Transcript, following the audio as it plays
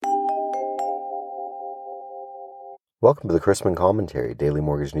Welcome to the Chrisman Commentary Daily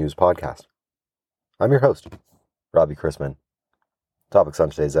Mortgage News Podcast. I'm your host, Robbie Chrisman. Topics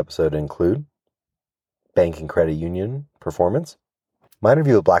on today's episode include bank and credit union performance, my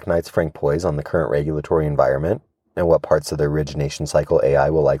interview with Black Knight's Frank Poiesz on the current regulatory environment and what parts of the origination cycle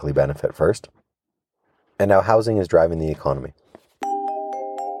AI will likely benefit first, and how housing is driving the economy.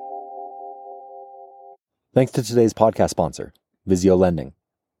 Thanks to today's podcast sponsor, Vizio Lending.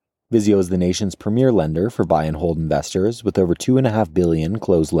 Vizio is the nation's premier lender for buy and hold investors with over $2.5 billion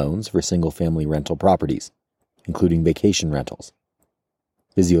closed loans for single-family rental properties, including vacation rentals.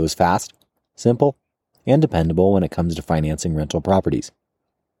 Vizio is fast, simple, and dependable when it comes to financing rental properties.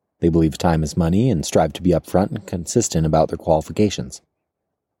 They believe time is money and strive to be upfront and consistent about their qualifications.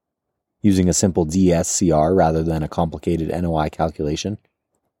 Using a simple DSCR rather than a complicated NOI calculation,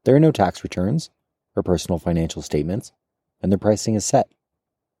 there are no tax returns or personal financial statements, and their pricing is set,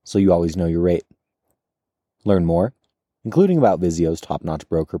 so you always know your rate. Learn more, including about Vizio's top-notch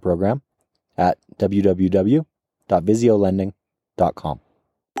broker program, at www.viziolending.com.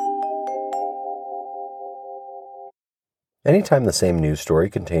 Anytime the same news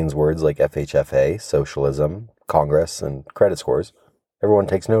story contains words like FHFA, socialism, Congress, and credit scores, everyone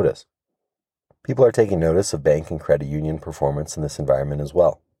takes notice. People are taking notice of bank and credit union performance in this environment as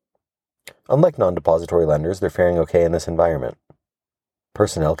well. Unlike non-depository lenders, they're faring okay in this environment.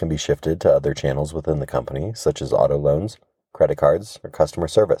 Personnel can be shifted to other channels within the company, such as auto loans, credit cards, or customer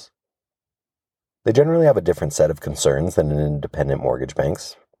service. They generally have a different set of concerns than independent mortgage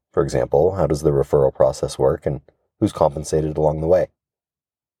banks. For example, how does the referral process work and who's compensated along the way?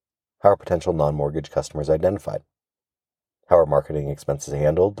 How are potential non-mortgage customers identified? How are marketing expenses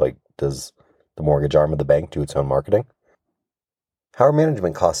handled? Like, does the mortgage arm of the bank do its own marketing? How are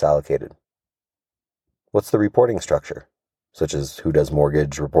management costs allocated? What's the reporting structure, such as who does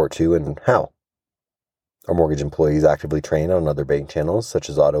mortgage report to and how? Are mortgage employees actively trained on other bank channels, such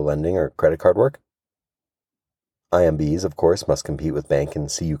as auto lending or credit card work? IMBs, of course, must compete with bank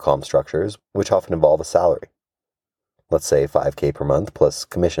and CU comp structures, which often involve a salary. Let's say $5,000 per month plus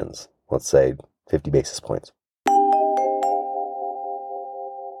commissions, let's say 50 basis points.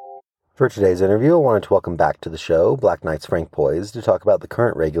 For today's interview, I wanted to welcome back to the show Black Knight's Frank Poiesz to talk about the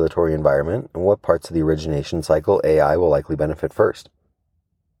current regulatory environment and what parts of the origination cycle AI will likely benefit first.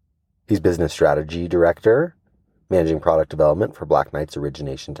 He's Business Strategy Director, Managing Product Development for Black Knight's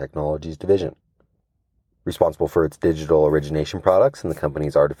Origination Technologies Division, responsible for its digital origination products and the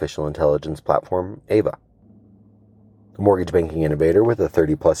company's artificial intelligence platform, Ava. A mortgage banking innovator with a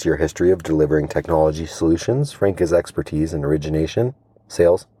 30-plus year history of delivering technology solutions, Frank has expertise in origination,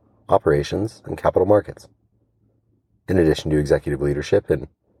 sales, operations, and capital markets. In addition to executive leadership in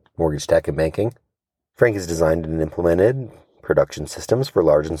mortgage tech and banking, Frank has designed and implemented production systems for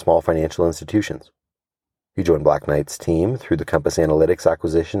large and small financial institutions. He joined Black Knight's team through the Compass Analytics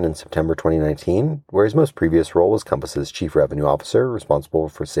acquisition in September 2019, where his most previous role was Compass's Chief Revenue Officer, responsible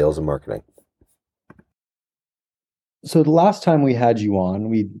for sales and marketing. So the last time we had you on,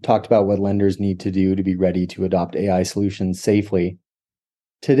 we talked about what lenders need to do to be ready to adopt AI solutions safely.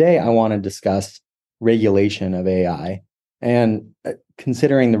 Today, I want to discuss regulation of AI and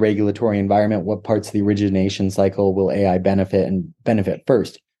considering the regulatory environment, what parts of the origination cycle will AI benefit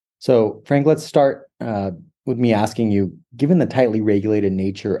first? So, Frank, let's start with me asking you, given the tightly regulated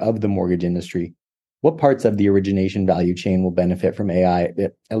nature of the mortgage industry, what parts of the origination value chain will benefit from AI,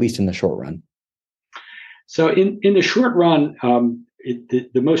 at least in the short run? So in the short run, the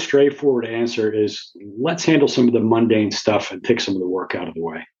most straightforward answer is let's handle some of the mundane stuff and take some of the work out of the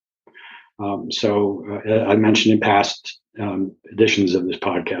way. I mentioned in past editions of this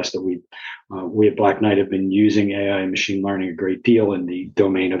podcast that we at Black Knight have been using AI and machine learning a great deal in the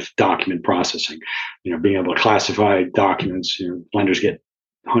domain of document processing. Being able to classify documents. Lenders get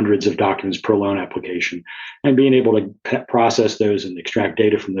hundreds of documents per loan application, and being able to process those and extract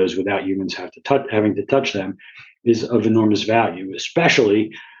data from those without humans having to touch them is of enormous value,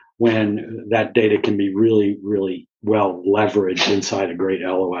 especially when that data can be really, really well leveraged inside a great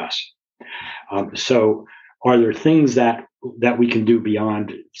LOS. So are there things that we can do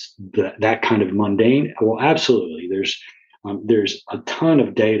beyond that kind of mundane? Well, absolutely. There's a ton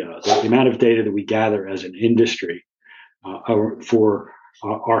of data. The amount of data that we gather as an industry for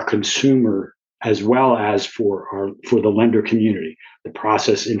our consumer as well as for the lender community, the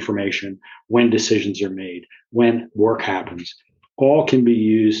process information, when decisions are made, when work happens, all can be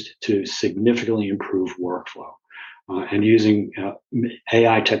used to significantly improve workflow. And using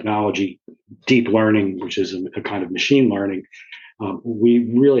AI technology, deep learning, which is a kind of machine learning,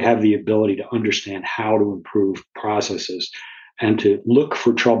 we really have the ability to understand how to improve processes and to look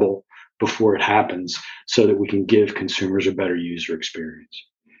for trouble before it happens so that we can give consumers a better user experience.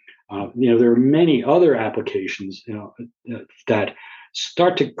 There are many other applications that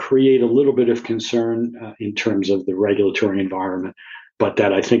start to create a little bit of concern in terms of the regulatory environment, but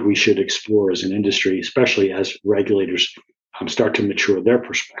that I think we should explore as an industry, especially as regulators start to mature their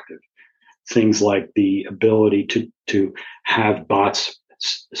perspective. Things like the ability to have bots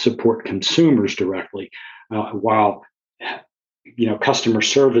support consumers directly, while customer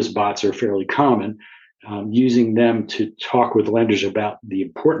service bots are fairly common. Using them to talk with lenders about the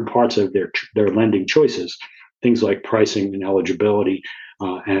important parts of their lending choices, things like pricing and eligibility,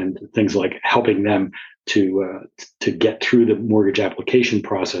 and things like helping them to get through the mortgage application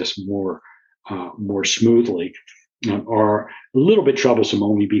process more smoothly, are a little bit troublesome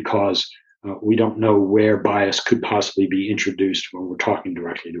only because we don't know where bias could possibly be introduced when we're talking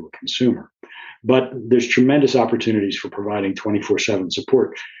directly to a consumer. But there's tremendous opportunities for providing 24/7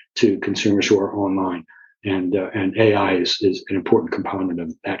 support to consumers who are online, and AI is an important component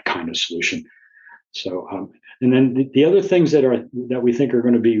of that kind of solution. So, and then the other things that we think are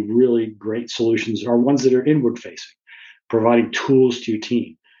going to be really great solutions are ones that are inward facing, providing tools to your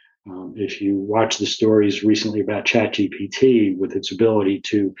team. If you watch the stories recently about ChatGPT with its ability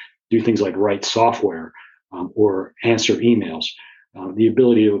to do things like write software or answer emails, the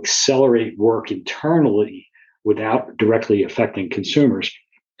ability to accelerate work internally without directly affecting consumers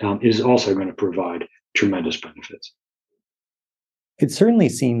is also going to provide tremendous benefits. It certainly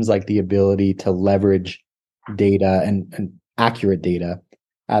seems like the ability to leverage data and accurate data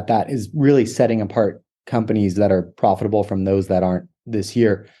at that is really setting apart companies that are profitable from those that aren't this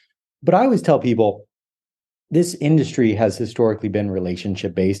year. But I always tell people this industry has historically been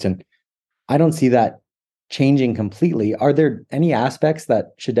relationship based, and I don't see that changing completely. Are there any aspects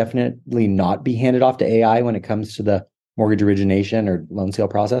that should definitely not be handed off to AI when it comes to the mortgage origination or loan sale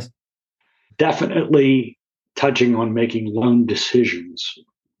process? Definitely touching on making loan decisions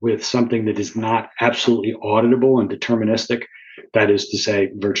with something that is not absolutely auditable and deterministic, that is to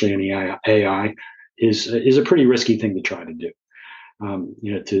say, virtually any AI, is a pretty risky thing to try to do.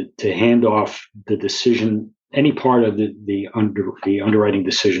 To hand off the decision, any part of the underwriting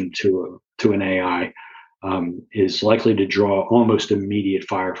decision to an AI is likely to draw almost immediate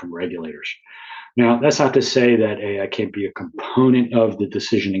fire from regulators. Now, that's not to say that AI can't be a component of the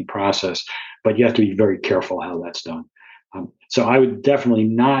decisioning process, but you have to be very careful how that's done. So I would definitely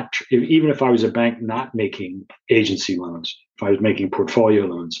not, even if I was a bank not making agency loans, if I was making portfolio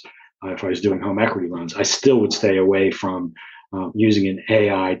loans, if I was doing home equity loans, I still would stay away from using an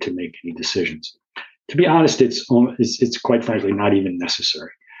AI to make any decisions. To be honest, it's quite frankly not even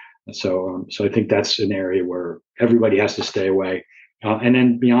necessary. So I think that's an area where everybody has to stay away. And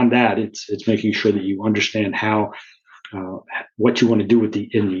then beyond that, it's making sure that you understand how what you want to do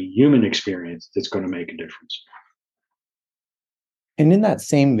in the human experience that's going to make a difference. And in that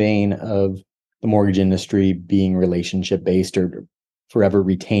same vein of the mortgage industry being relationship based or forever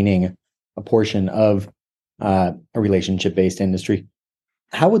retaining a portion of a relationship based industry,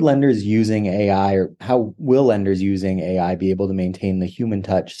 how would lenders using AI, or how will lenders using AI be able to maintain the human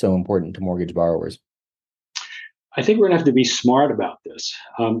touch so important to mortgage borrowers? I think we're going to have to be smart about this.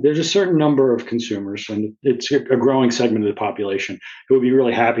 There's a certain number of consumers, and it's a growing segment of the population, who would be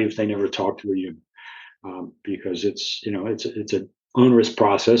really happy if they never talked to a human, because it's an onerous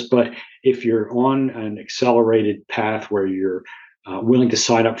process. But if you're on an accelerated path where you're willing to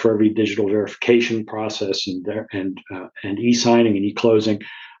sign up for every digital verification process and e-signing and e-closing,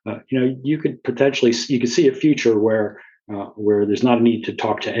 you could see a future where there's not a need to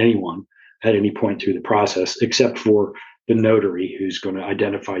talk to anyone at any point through the process, except for the notary who's going to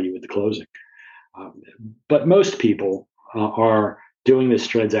identify you at the closing. But most people are doing this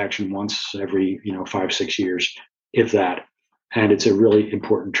transaction once every 5-6 years, if that, and it's a really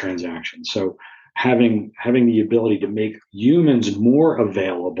important transaction. So having the ability to make humans more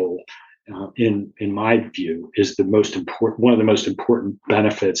available, in my view, is one of the most important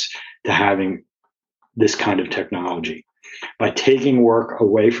benefits to having this kind of technology. By taking work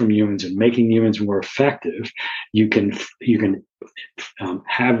away from humans and making humans more effective, you can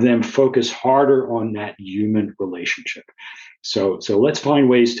have them focus harder on that human relationship. So let's find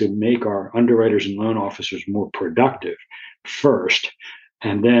ways to make our underwriters and loan officers more productive first,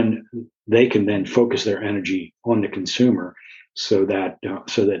 and then they can then focus their energy on the consumer, so that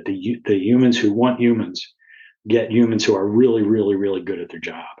the humans who want humans get humans who are really, really, really good at their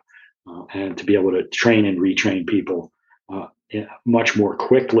job, and to be able to train and retrain people much more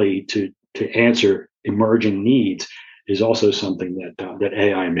quickly to answer emerging needs is also something that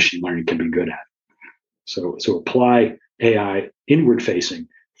AI and machine learning can be good at. So apply AI inward facing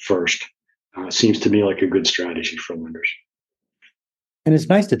first seems to me like a good strategy for lenders. And it's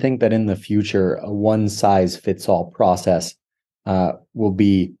nice to think that in the future, a one-size-fits-all process will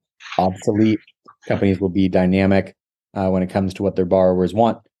be obsolete. Companies will be dynamic when it comes to what their borrowers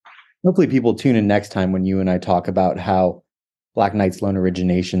want. Hopefully people tune in next time when you and I talk about how Black Knight's loan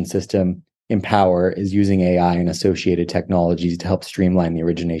origination system, Empower, is using AI and associated technologies to help streamline the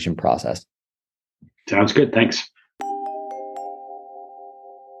origination process. Sounds good. Thanks.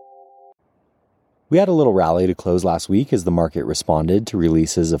 We had a little rally to close last week as the market responded to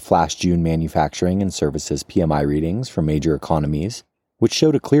releases of flash June manufacturing and services PMI readings from major economies, which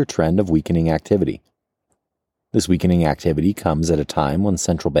showed a clear trend of weakening activity. This weakening activity comes at a time when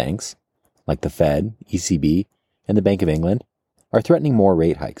central banks, like the Fed, ECB, and the Bank of England, are threatening more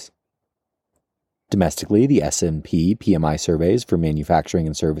rate hikes. Domestically, the S&P PMI surveys for manufacturing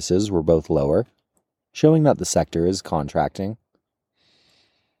and services were both lower, showing that the sector is contracting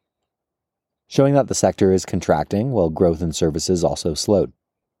while growth in services also slowed.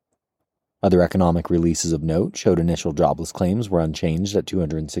 Other economic releases of note showed initial jobless claims were unchanged at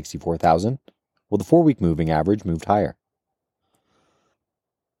 264,000, while the 4-week moving average moved higher.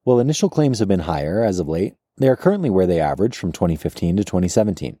 While initial claims have been higher as of late, they are currently where they averaged from 2015 to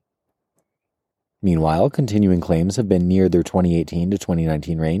 2017. Meanwhile, continuing claims have been near their 2018 to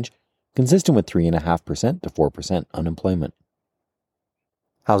 2019 range, consistent with 3.5% to 4% unemployment.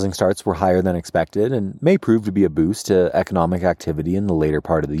 Housing starts were higher than expected and may prove to be a boost to economic activity in the later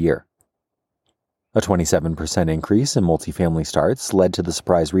part of the year. A 27% increase in multifamily starts led to the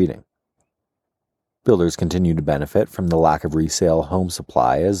surprise reading. Builders continue to benefit from the lack of resale home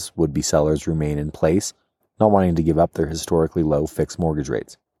supply as would-be sellers remain in place, not wanting to give up their historically low fixed mortgage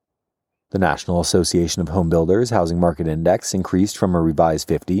rates. The National Association of Home Builders Housing Market Index increased from a revised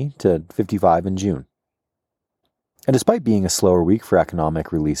 50 to 55 in June. And despite being a slower week for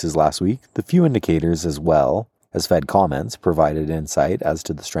economic releases last week, the few indicators as well as Fed comments provided insight as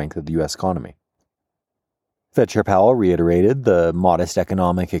to the strength of the U.S. economy. Fed Chair Powell reiterated the modest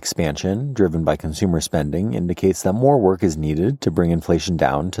economic expansion driven by consumer spending indicates that more work is needed to bring inflation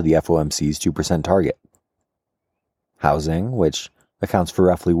down to the FOMC's 2% target. Housing, which accounts for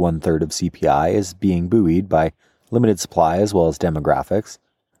roughly 1/3 of CPI, is being buoyed by limited supply as well as demographics,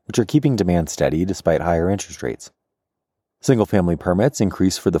 which are keeping demand steady despite higher interest rates. Single-family permits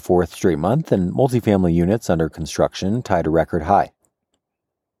increased for the 4th straight month, and multifamily units under construction tied a record high.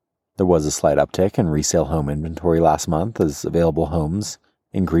 There was a slight uptick in resale home inventory last month as available homes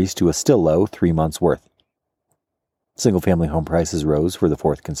increased to a still low 3 months' worth. Single-family home prices rose for the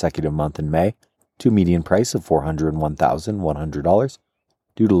 4th consecutive month in May to a median price of $401,100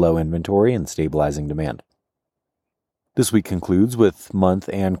 due to low inventory and stabilizing demand. This week concludes with month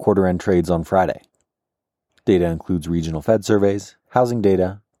and quarter-end trades on Friday. Data includes regional Fed surveys, housing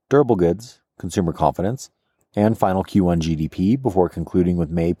data, durable goods, consumer confidence, and final Q1 GDP before concluding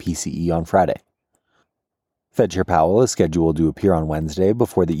with May PCE on Friday. Fed Chair Powell is scheduled to appear on Wednesday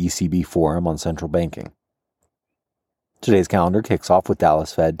before the ECB forum on central banking. Today's calendar kicks off with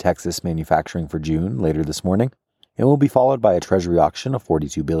Dallas Fed Texas manufacturing for June later this morning, and will be followed by a Treasury auction of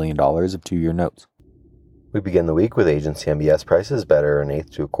 $42 billion of 2-year notes. We begin the week with agency MBS prices better 1/8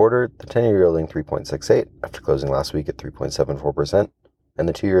 to 1/4, the 10-year yielding 3.68 after closing last week at 3.74%, and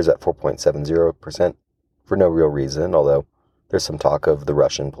the 2 years at 4.70% for no real reason, although there's some talk of the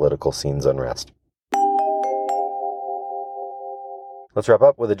Russian political scene's unrest. Let's wrap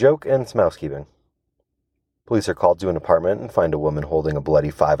up with a joke and some housekeeping. Police are called to an apartment and find a woman holding a bloody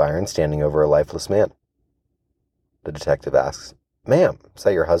 5-iron standing over a lifeless man. The detective asks, "Ma'am, is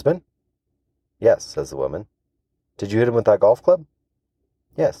that your husband?" "Yes," says the woman. "Did you hit him with that golf club?"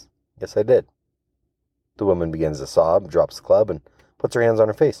 Yes, I did." The woman begins to sob, drops the club, and puts her hands on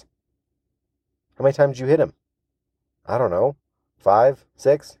her face. "How many times did you hit him?" "I don't know. 5,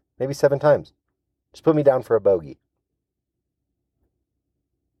 6, maybe 7 times. Just put me down for a bogey."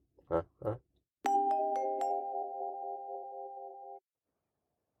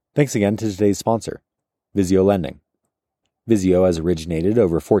 Thanks again to today's sponsor, Visio Lending. Visio has originated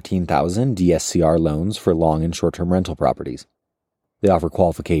over 14,000 DSCR loans for long and short-term rental properties. They offer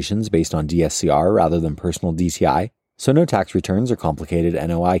qualifications based on DSCR rather than personal DTI, so no tax returns or complicated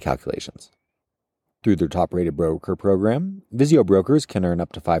NOI calculations. Through their top-rated broker program, Visio brokers can earn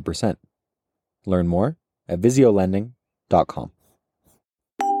up to 5%. Learn more at visiolending.com.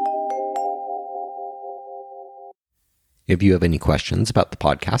 If you have any questions about the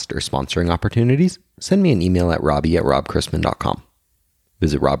podcast or sponsoring opportunities, send me an email at robbie@robchrisman.com.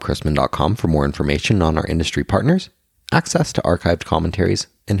 Visit robchrisman.com for more information on our industry partners, access to archived commentaries,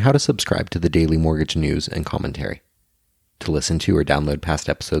 and how to subscribe to the daily mortgage news and commentary. To listen to or download past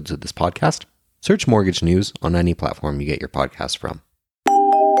episodes of this podcast, search Mortgage News on any platform you get your podcast from.